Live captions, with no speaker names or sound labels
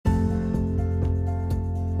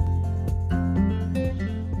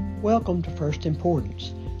Welcome to First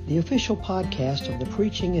Importance, the official podcast of the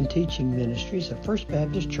preaching and teaching ministries of First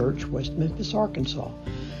Baptist Church, West Memphis, Arkansas.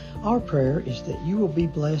 Our prayer is that you will be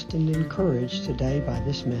blessed and encouraged today by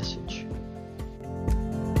this message.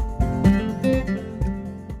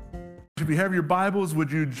 If you have your Bibles,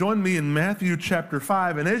 would you join me in Matthew chapter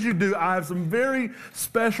 5? And as you do, I have some very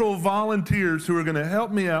special volunteers who are going to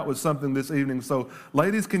help me out with something this evening. So,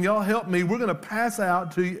 ladies, can y'all help me? We're going to pass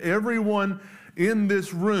out to everyone in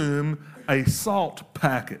this room a salt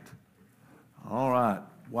packet. All right.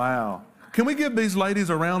 Wow. Can we give these ladies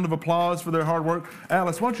a round of applause for their hard work?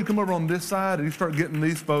 Alice, why don't you come over on this side and you start getting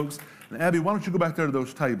these folks? And Abby, why don't you go back there to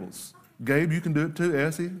those tables? Gabe, you can do it too.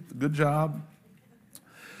 Essie, good job.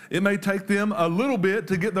 It may take them a little bit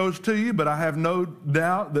to get those to you, but I have no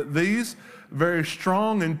doubt that these very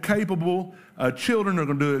strong and capable children are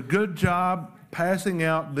going to do a good job passing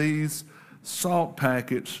out these salt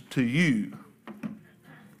packets to you.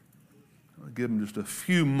 I'll give them just a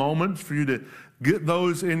few moments for you to get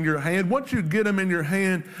those in your hand. Once you get them in your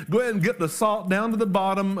hand, go ahead and get the salt down to the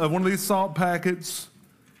bottom of one of these salt packets,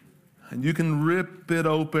 and you can rip it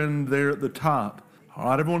open there at the top. All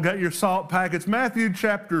right, everyone got your salt packets. Matthew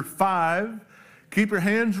chapter 5. Keep your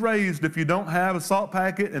hands raised if you don't have a salt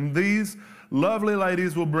packet, and these lovely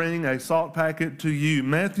ladies will bring a salt packet to you.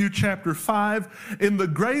 Matthew chapter 5. In the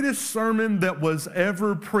greatest sermon that was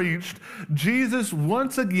ever preached, Jesus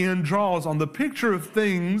once again draws on the picture of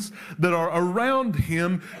things that are around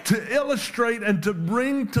him to illustrate and to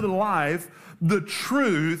bring to life the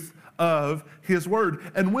truth of his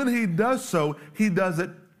word. And when he does so, he does it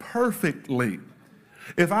perfectly.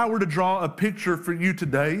 If I were to draw a picture for you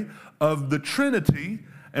today of the Trinity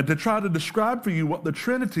and to try to describe for you what the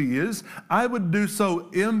Trinity is, I would do so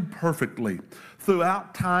imperfectly.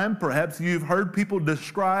 Throughout time, perhaps you've heard people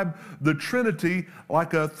describe the Trinity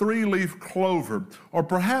like a three-leaf clover, or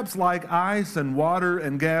perhaps like ice and water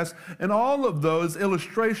and gas, and all of those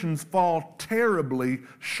illustrations fall terribly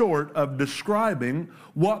short of describing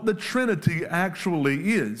what the Trinity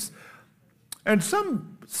actually is. And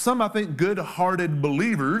some I think, good-hearted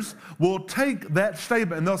believers will take that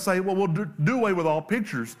statement and they'll say, well, we'll do away with all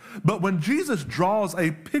pictures. But when Jesus draws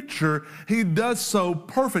a picture, he does so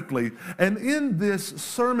perfectly. And in this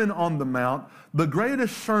Sermon on the Mount, the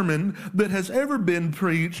greatest sermon that has ever been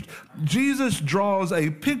preached, Jesus draws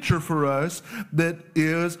a picture for us that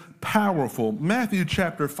is powerful. Matthew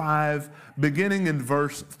chapter 5, beginning in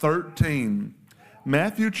verse 13.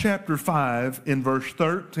 Matthew chapter 5, in verse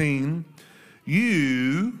 13,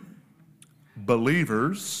 you,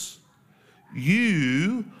 believers,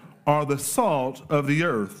 you are the salt of the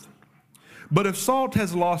earth. But if salt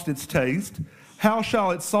has lost its taste, how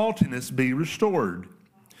shall its saltiness be restored?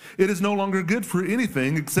 It is no longer good for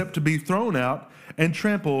anything except to be thrown out and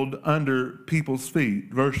trampled under people's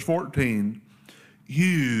feet. Verse 14,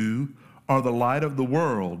 you are the light of the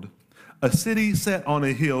world. A city set on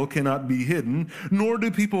a hill cannot be hidden, nor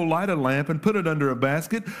do people light a lamp and put it under a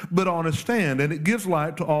basket, but on a stand, and it gives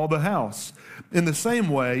light to all the house. In the same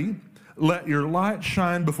way, let your light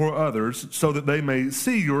shine before others, so that they may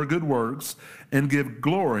see your good works and give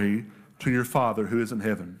glory to your Father who is in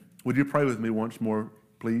heaven. Would you pray with me once more,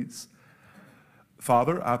 please?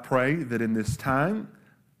 Father, I pray that in this time,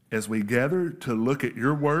 as we gather to look at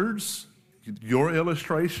your words, your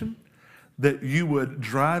illustration, that you would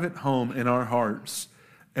drive it home in our hearts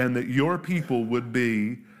and that your people would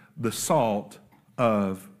be the salt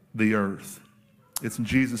of the earth. It's in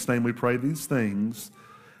Jesus' name we pray these things.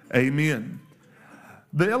 Amen.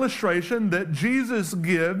 The illustration that Jesus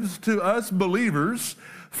gives to us believers,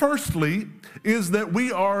 firstly, is that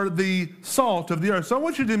we are the salt of the earth. So I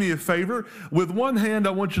want you to do me a favor. With one hand,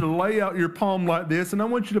 I want you to lay out your palm like this, and I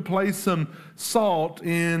want you to place some salt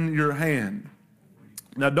in your hand.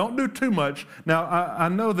 Now, don't do too much. Now, I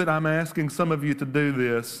know that I'm asking some of you to do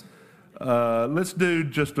this. Let's do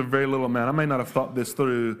just a very little amount. I may not have thought this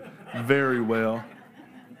through very well.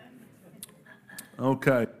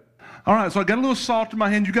 Okay. All right, so I got a little salt in my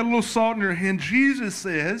hand. You got a little salt in your hand. Jesus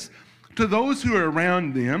says to those who are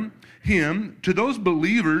around him, to those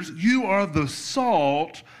believers, you are the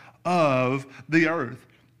salt of the earth.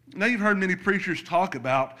 Now, you've heard many preachers talk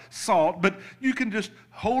about salt, but you can just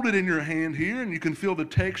hold it in your hand here, and you can feel the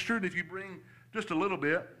texture. And if you bring just a little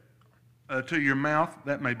bit to your mouth,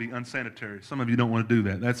 that may be unsanitary. Some of you don't want to do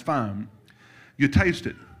that. That's fine. You taste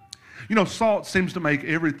it. You know, salt seems to make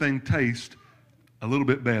everything taste a little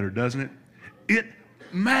bit better, doesn't it?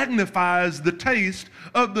 magnifies the taste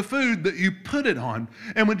of the food that you put it on.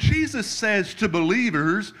 And when Jesus says to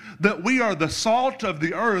believers that we are the salt of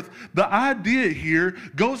the earth, the idea here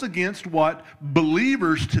goes against what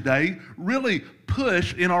believers today really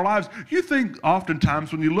push in our lives. You think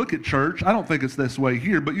oftentimes when you look at church, I don't think it's this way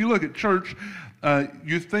here, but you look at church,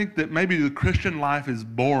 you think that maybe the Christian life is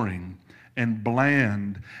boring and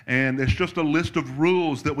bland, and it's just a list of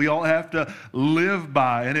rules that we all have to live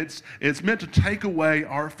by, and it's meant to take away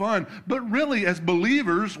our fun. But really, as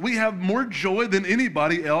believers, we have more joy than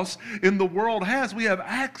anybody else in the world has. We have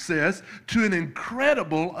access to an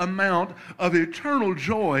incredible amount of eternal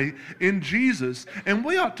joy in Jesus, and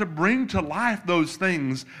we ought to bring to life those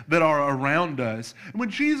things that are around us. And when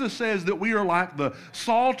Jesus says that we are like the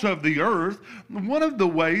salt of the earth, one of the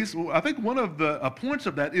ways, I think one of the points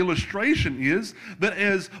of that illustration is that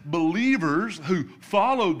as believers who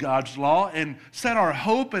follow God's law and set our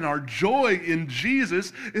hope and our joy in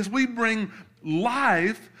Jesus, is we bring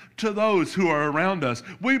life to those who are around us.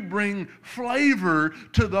 We bring flavor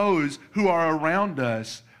to those who are around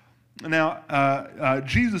us. Now,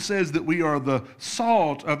 Jesus says that we are the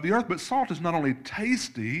salt of the earth, but salt is not only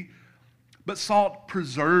tasty, but salt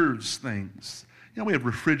preserves things. You know, we have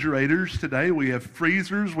refrigerators today, we have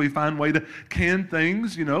freezers, we find a way to can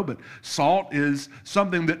things, but salt is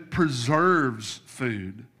something that preserves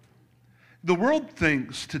food. The world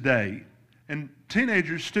thinks today, and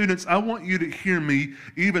teenagers, students, I want you to hear me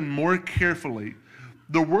even more carefully.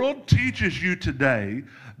 The world teaches you today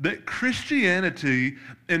that Christianity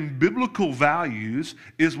and biblical values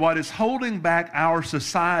is what is holding back our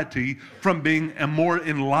society from being a more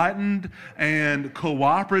enlightened and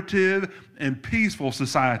cooperative and peaceful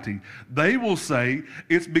society. They will say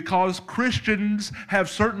it's because Christians have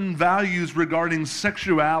certain values regarding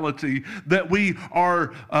sexuality that we are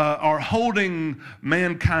holding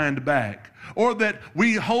mankind back. Or that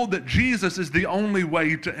we hold that Jesus is the only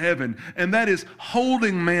way to heaven, and that is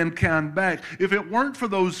holding mankind back. If it weren't for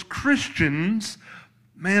those Christians,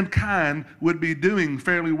 mankind would be doing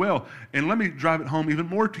fairly well. And let me drive it home even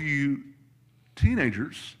more to you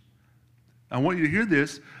teenagers. I want you to hear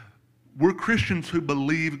this. We're Christians who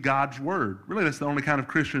believe God's word. Really, that's the only kind of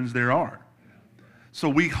Christians there are. So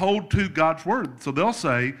we hold to God's word. So they'll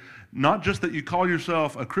say, not just that you call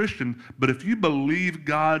yourself a Christian, but if you believe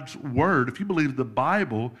God's word, if you believe the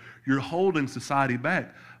Bible, you're holding society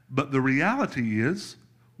back. But the reality is,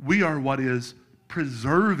 we are what is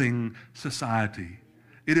preserving society.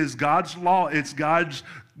 It is God's law, it's God's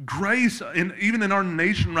grace, even in our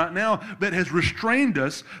nation right now, that has restrained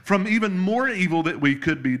us from even more evil that we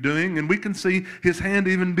could be doing. And we can see his hand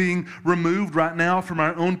even being removed right now from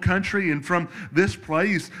our own country and from this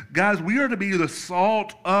place. Guys, we are to be the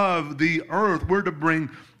salt of the earth. We're to bring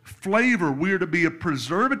flavor. We're to be a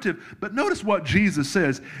preservative. But notice what Jesus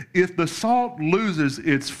says. If the salt loses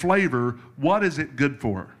its flavor, what is it good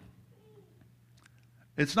for?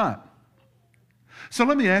 It's not. So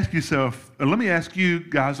let me ask you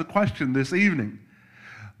guys a question this evening.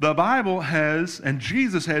 The Bible has, and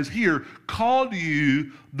Jesus has here, called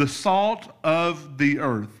you the salt of the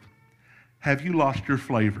earth. Have you lost your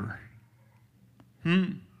flavor?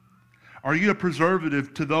 Are you a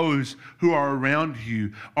preservative to those who are around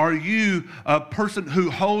you? Are you a person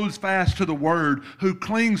who holds fast to the word, who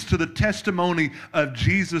clings to the testimony of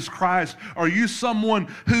Jesus Christ? Are you someone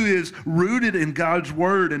who is rooted in God's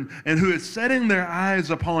word and who is setting their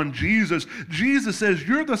eyes upon Jesus? Jesus says,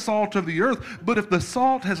 you're the salt of the earth, but if the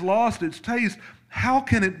salt has lost its taste, how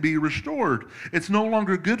can it be restored? It's no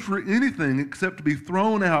longer good for anything except to be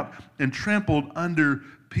thrown out and trampled under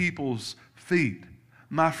people's feet.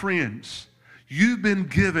 My friends, you've been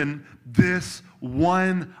given this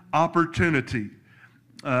one opportunity.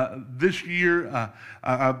 This year,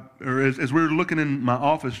 as we were looking in my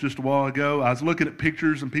office just a while ago, I was looking at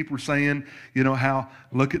pictures and people were saying, how,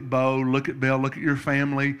 look at Bo, look at Belle, look at your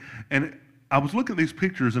family. And I was looking at these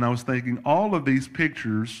pictures and I was thinking, all of these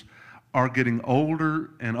pictures are getting older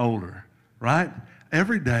and older, right?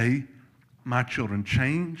 Every day, my children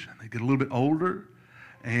change and they get a little bit older.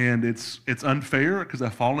 And it's unfair because I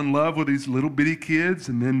fall in love with these little bitty kids,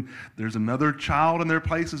 and then there's another child in their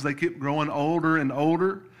place as they keep growing older and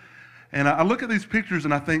older. And I look at these pictures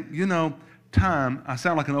and I think, time, I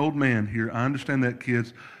sound like an old man here. I understand that,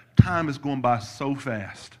 kids. Time is going by so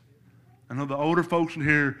fast. I know the older folks in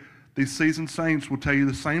here, these seasoned saints will tell you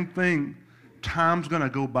the same thing. Time's going to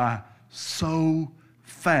go by so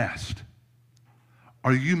fast.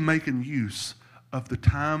 Are you making use of the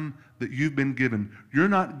time that you've been given? You're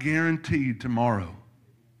not guaranteed tomorrow.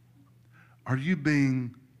 Are you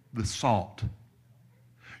being the salt?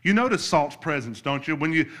 You notice salt's presence, don't you?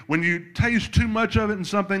 When you taste too much of it in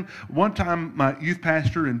something. One time, my youth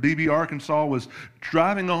pastor in Beebe, Arkansas, was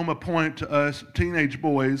driving home a point to us teenage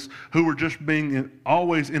boys who were just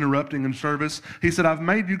always interrupting in service. He said, "I've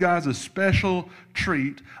made you guys a special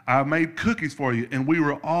treat. I made cookies for you." And we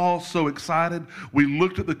were all so excited. We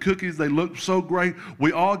looked at the cookies. They looked so great.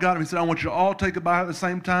 We all got them. He said, "I want you to all take a bite at the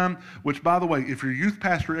same time," which, by the way, if your youth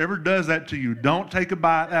pastor ever does that to you, don't take a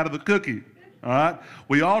bite out of the cookie. All right?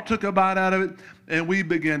 We all took a bite out of it, and we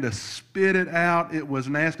began to spit it out. It was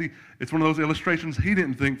nasty. It's one of those illustrations he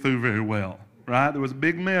didn't think through very well, right? There was a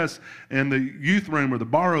big mess in the youth room, or the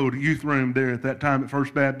borrowed youth room there at that time at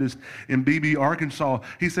First Baptist in Beebe, Arkansas.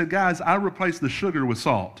 He said, "Guys, I replaced the sugar with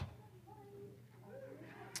salt."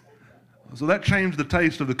 So that changed the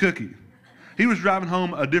taste of the cookie. He was driving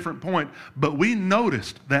home a different point, but we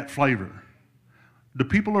noticed that flavor. The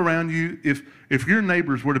people around you, if your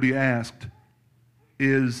neighbors were to be asked,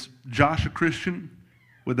 "Is Josh a Christian?"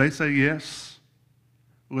 would they say yes?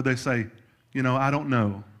 Or would they say, "I don't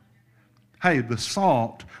know"? Hey, the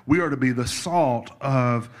salt, we are to be the salt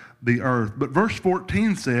of the earth. But verse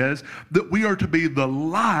 14 says that we are to be the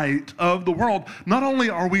light of the world. Not only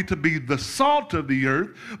are we to be the salt of the earth,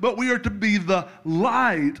 but we are to be the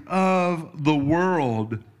light of the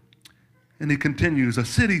world. And he continues, "A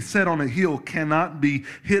city set on a hill cannot be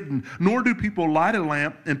hidden, nor do people light a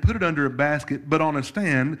lamp and put it under a basket, but on a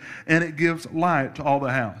stand, and it gives light to all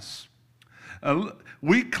the house."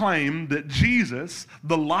 We claim that Jesus,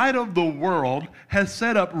 the light of the world, has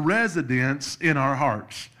set up residence in our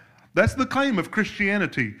hearts. That's the claim of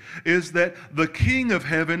Christianity, is that the King of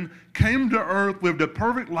heaven came to earth, lived a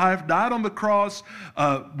perfect life, died on the cross,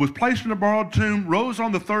 was placed in a borrowed tomb, rose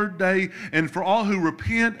on the third day, and for all who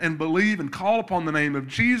repent and believe and call upon the name of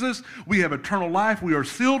Jesus, we have eternal life. We are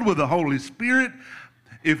sealed with the Holy Spirit.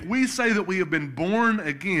 If we say that we have been born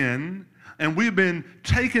again and we've been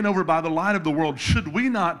taken over by the light of the world, should we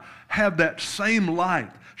not have that same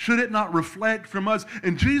light? Should it not reflect from us?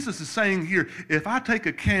 And Jesus is saying here, if I take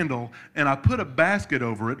a candle and I put a basket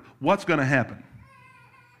over it, what's going to happen?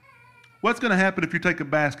 What's going to happen if you take a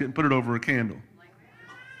basket and put it over a candle?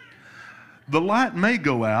 The light may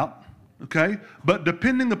go out, okay? But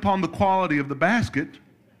depending upon the quality of the basket,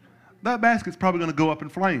 that basket's probably going to go up in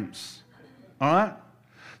flames. All right?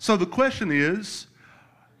 So the question is,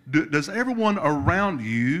 does everyone around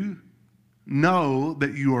you know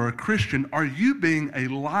that you are a Christian? Are you being a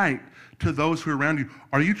light to those who are around you?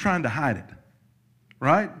 Are you trying to hide it?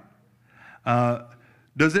 Right?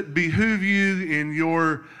 Does it behoove you in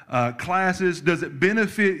your classes? Does it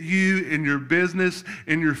benefit you in your business,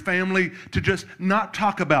 in your family, to just not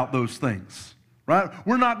talk about those things? Right?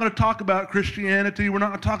 We're not going to talk about Christianity. We're not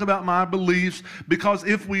going to talk about my beliefs, because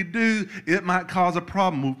if we do, it might cause a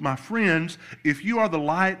problem. My friends, if you are the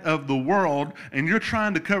light of the world and you're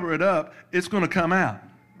trying to cover it up, it's going to come out,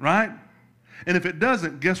 right? And if it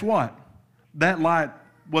doesn't, guess what? That light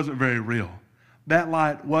wasn't very real. That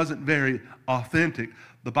light wasn't very authentic.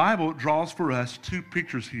 The Bible draws for us two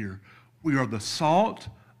pictures here. We are the salt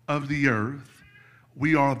of the earth.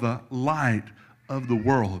 We are the light of the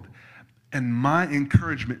world. And my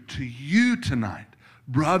encouragement to you tonight,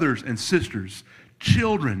 brothers and sisters,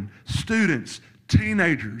 children, students,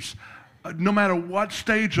 teenagers, no matter what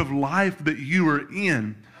stage of life that you are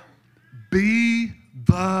in, be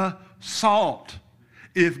the salt.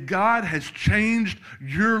 If God has changed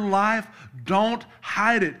your life, don't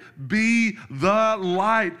hide it. Be the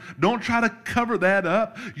light. Don't try to cover that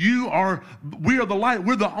up. We are the light.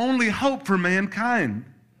 We're the only hope for mankind.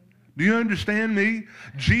 Do you understand me?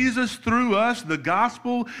 Jesus, through us, the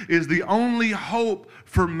gospel is the only hope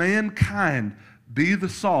for mankind. Be the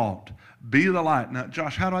salt. Be the light. Now,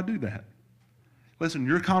 Josh, how do I do that? Listen,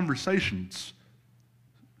 your conversations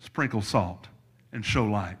sprinkle salt and show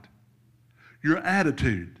light. Your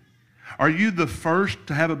attitude. Are you the first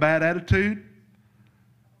to have a bad attitude?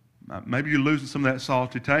 Maybe you're losing some of that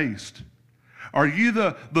salty taste. Are you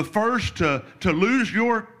the first to lose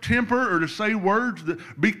your temper or to say words that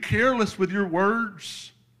be careless with your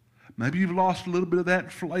words? Maybe you've lost a little bit of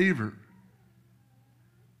that flavor.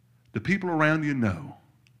 The people around you know.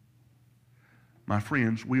 My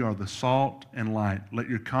friends, we are the salt and light. Let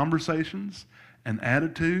your conversations and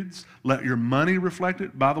attitudes, let your money reflect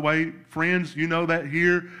it. By the way, friends, you know that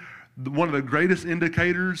here, one of the greatest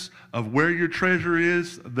indicators of where your treasure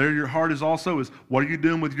is, there your heart is also, is what are you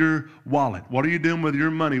doing with your wallet? What are you doing with your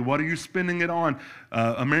money? What are you spending it on?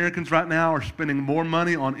 Americans right now are spending more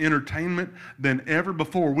money on entertainment than ever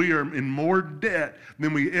before. We are in more debt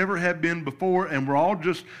than we ever have been before, and we're all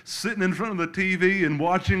just sitting in front of the TV and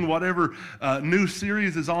watching whatever new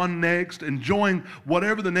series is on next, enjoying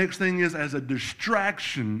whatever the next thing is as a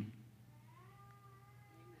distraction.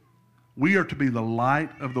 We are to be the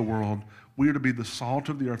light of the world. We are to be the salt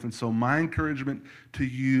of the earth. And so my encouragement to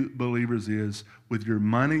you believers is, with your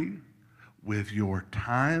money, with your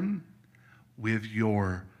time, with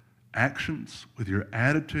your actions, with your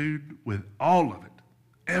attitude, with all of it,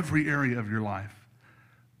 every area of your life,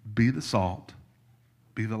 be the salt,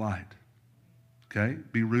 be the light. Okay?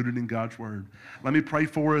 Be rooted in God's word. Let me pray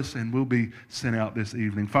for us, and we'll be sent out this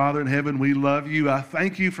evening. Father in heaven, we love you. I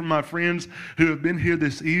thank you for my friends who have been here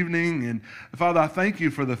this evening. And Father, I thank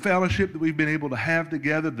you for the fellowship that we've been able to have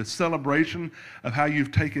together, the celebration of how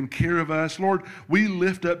you've taken care of us. Lord, we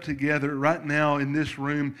lift up together right now in this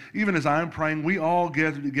room, even as I'm praying, we all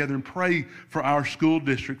gather together and pray for our school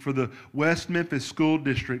district, for the West Memphis School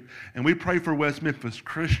District. And we pray for West Memphis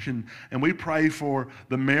Christian. And we pray for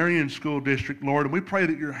the Marion School District, Lord. And we pray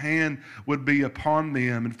that your hand would be upon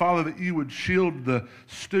them. And Father, that you would shield the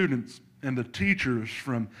students and the teachers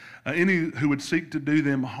from any who would seek to do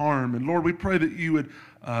them harm. And Lord, we pray that you would,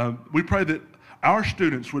 we pray that our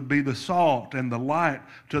students would be the salt and the light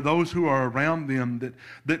to those who are around them,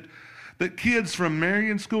 that kids from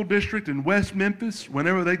Marion School District in West Memphis,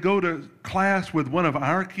 whenever they go to class with one of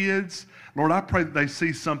our kids, Lord, I pray that they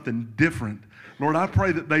see something different. Lord, I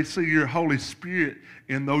pray that they see your Holy Spirit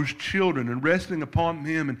in those children and resting upon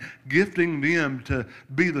them and gifting them to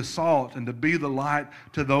be the salt and to be the light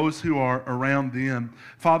to those who are around them.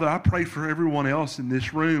 Father, I pray for everyone else in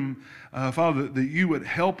this room, Father, that you would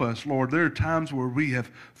help us, Lord. There are times where we have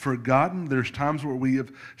forgotten. There's times where we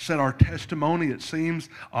have set our testimony, it seems,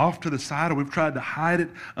 off to the side, or we've tried to hide it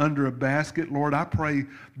under a basket. Lord, I pray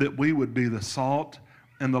that we would be the salt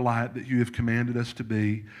and the light that you have commanded us to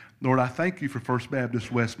be. Lord, I thank you for First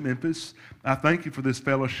Baptist West Memphis. I thank you for this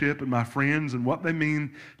fellowship and my friends and what they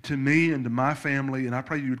mean to me and to my family. And I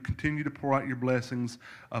pray you would continue to pour out your blessings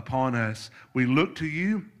upon us. We look to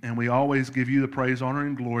you, and we always give you the praise, honor,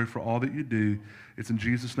 and glory for all that you do. It's in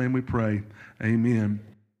Jesus' name we pray. Amen.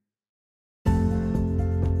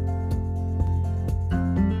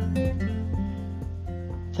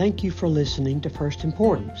 Thank you for listening to First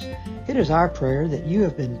Importance. It is our prayer that you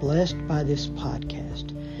have been blessed by this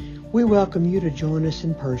podcast. We welcome you to join us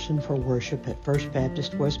in person for worship at First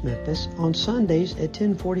Baptist West Memphis on Sundays at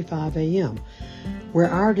 10:45 a.m., where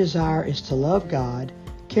our desire is to love God,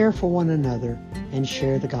 care for one another, and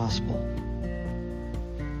share the gospel.